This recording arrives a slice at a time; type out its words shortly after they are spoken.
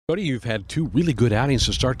Cody, you've had two really good outings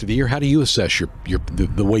to start the year. How do you assess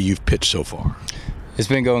the way you've pitched so far? It's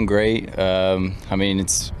been going great.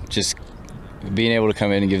 It's just being able to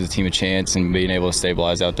come in and give the team a chance and being able to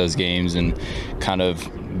stabilize out those games and kind of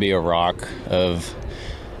be a rock of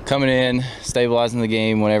coming in, stabilizing the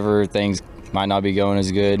game whenever things might not be going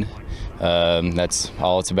as good. That's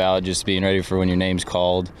all it's about, just being ready for when your name's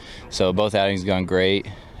called. So both outings have gone great,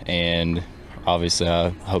 and obviously I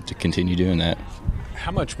hope to continue doing that.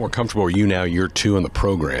 How much more comfortable are you now, year two in the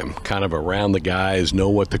program, kind of around the guys, know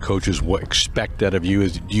what the coaches expect out of you?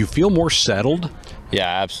 Do you feel more settled? Yeah,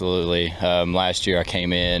 absolutely. Last year I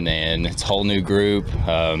came in and it's a whole new group,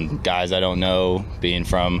 guys I don't know, being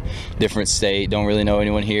from different state, don't really know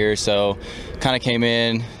anyone here. So kind of came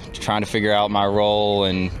in trying to figure out my role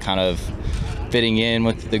and kind of fitting in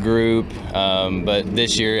with the group. But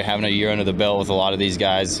this year, having a year under the belt with a lot of these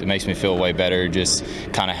guys, it makes me feel way better just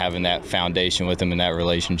kind of having that foundation with them in that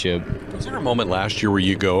relationship. Was there a moment last year where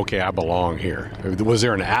you go, okay, I belong here? Was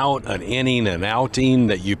there an out, an inning, an outing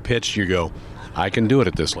that you pitched, you go, I can do it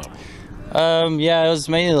at this level? Yeah, it was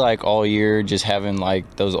mainly like all year, just having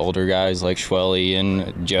like those older guys like Schwelly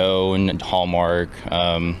and Joe and Hallmark.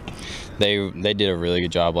 They did a really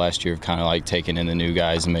good job last year of kind of like taking in the new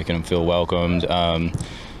guys and making them feel welcomed.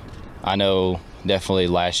 I know definitely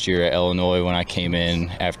last year at Illinois when I came in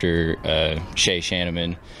after Shea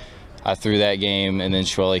Shanneman, I threw that game and then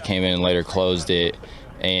Schwelly came in and later closed it.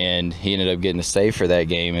 And he ended up getting the save for that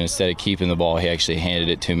game. And instead of keeping the ball, he actually handed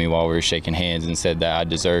it to me while we were shaking hands and said that I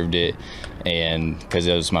deserved it, and because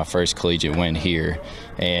it was my first collegiate win here.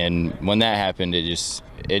 And when that happened, it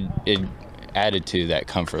added to that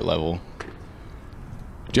comfort level.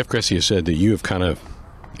 Jeff Cressy has said that you have kind of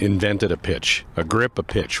invented a pitch, a grip, a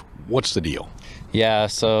pitch. What's the deal? Yeah,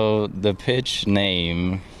 so the pitch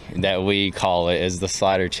name that we call it is the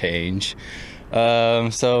slider change.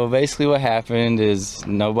 So basically what happened is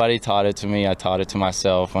nobody taught it to me. I taught it to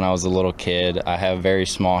myself when I was a little kid. I have very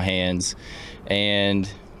small hands, and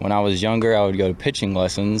when I was younger I would go to pitching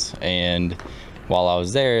lessons, and while I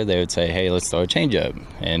was there they would say, hey, let's throw a changeup,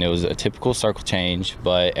 and it was a typical circle change,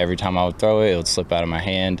 but every time I would throw it, it would slip out of my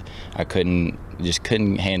hand. I couldn't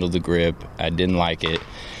handle the grip. I didn't like it.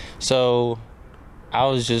 So I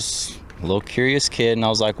was just a little curious kid, and I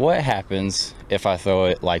was like, what happens if I throw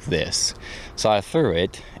it like this? So I threw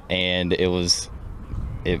it, and it was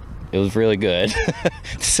really good,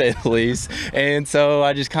 to say the least. And so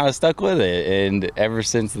I just kind of stuck with it, and ever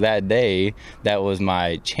since that day, that was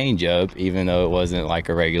my changeup, even though it wasn't like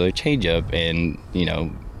a regular changeup, and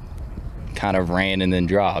kind of ran and then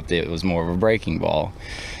dropped. It was more of a breaking ball.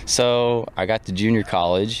 So I got to junior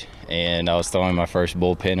college, and I was throwing my first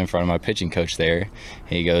bullpen in front of my pitching coach there.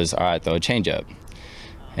 He goes, all right, throw a changeup.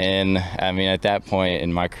 And I mean, at that point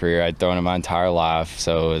in my career, I'd thrown it my entire life,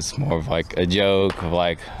 so it was more of like a joke of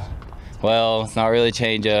like, well, it's not really a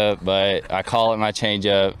changeup, but I call it my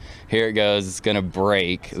changeup. Here it goes. It's gonna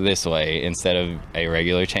break this way instead of a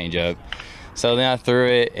regular changeup. So then I threw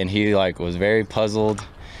it, and he was very puzzled.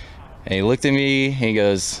 And he looked at me, and he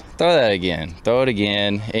goes, throw that again, throw it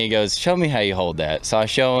again. And he goes, show me how you hold that. So I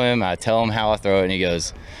show him, I tell him how I throw it, and he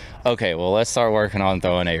goes, okay, well, let's start working on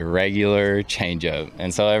throwing a regular changeup.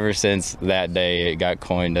 And so ever since that day, it got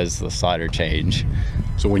coined as the slider change.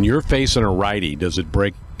 So when you're facing a righty, does it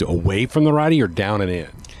break away from the righty or down and in?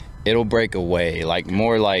 It'll break away,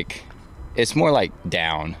 it's more like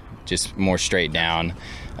down, just more straight down.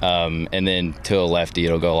 And then to a lefty,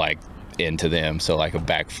 it'll go into them, so like a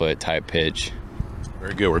back foot type pitch.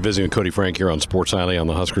 Very good. We're visiting with Cody Frank here on Sports Nightly on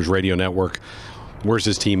the Huskers Radio Network. Where's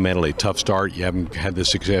this team mentally? Tough start. You haven't had the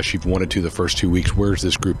success you've wanted to the first 2 weeks. Where's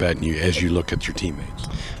this group at as you look at your teammates?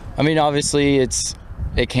 I mean, obviously, it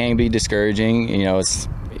can be discouraging.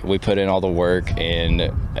 We put in all the work,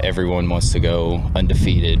 and everyone wants to go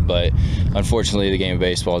undefeated. But unfortunately, the game of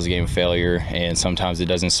baseball is a game of failure, and sometimes it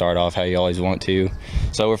doesn't start off how you always want to.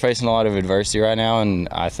 So we're facing a lot of adversity right now, and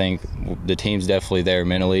I think the team's definitely there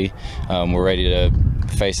mentally. We're ready to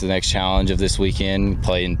face the next challenge of this weekend,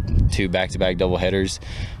 playing 2 back-to-back doubleheaders.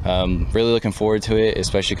 Really looking forward to it,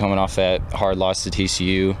 especially coming off that hard loss to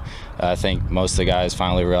TCU. I think most of the guys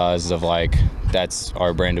finally realized that's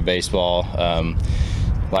our brand of baseball.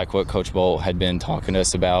 Like what Coach Bolt had been talking to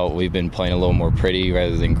us about, we've been playing a little more pretty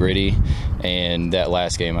rather than gritty, and that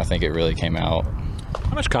last game, I think it really came out.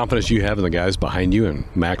 How much confidence do you have in the guys behind you? And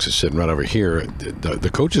Max is sitting right over here. The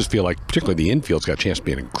coaches feel like, particularly the infield's got a chance to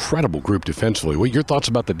be an incredible group defensively. What are your thoughts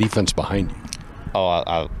about the defense behind you? Oh,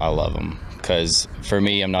 I love them. because for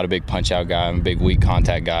me, I'm not a big punch-out guy. I'm a big weak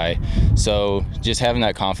contact guy. So just having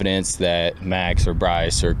that confidence that Max or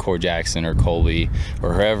Bryce or Core Jackson or Colby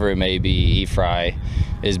or whoever it may be, E-Fry,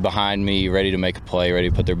 is behind me, ready to make a play, ready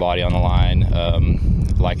to put their body on the line.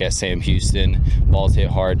 Like at Sam Houston, balls hit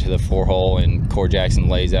hard to the 4-hole and Core Jackson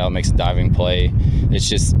lays out, makes a diving play. It's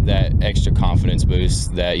just that extra confidence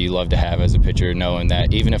boost that you love to have as a pitcher, knowing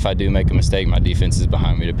that even if I do make a mistake, my defense is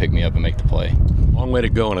behind me to pick me up and make the play. Long way to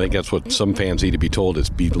go, and I think that's what some fans need to be told, is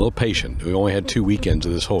be a little patient. We only had 2 weekends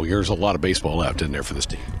of this whole year. There's a lot of baseball left in there for this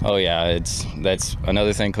team. Oh yeah, that's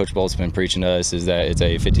another thing Coach Bolt's been preaching to us, is that it's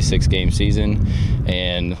a 56-game season,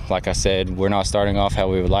 and like I said, we're not starting off how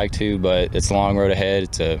we would like to, but it's a long road ahead.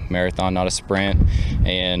 It's a marathon, not a sprint,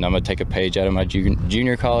 and I'm going to take a page out of my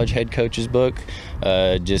junior college head coach's book,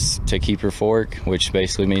 just to keep her fork, which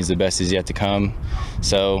basically means the best is yet to come.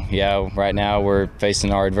 So yeah, right now we're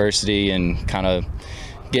facing our adversity and kind of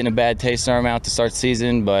getting a bad taste in our mouth to start the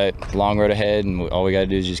season, but long road ahead, and all we got to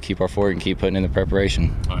do is just keep our fork and keep putting in the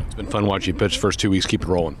preparation. All right, it's been fun watching you pitch the first 2 weeks. Keep it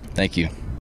rolling. Thank you.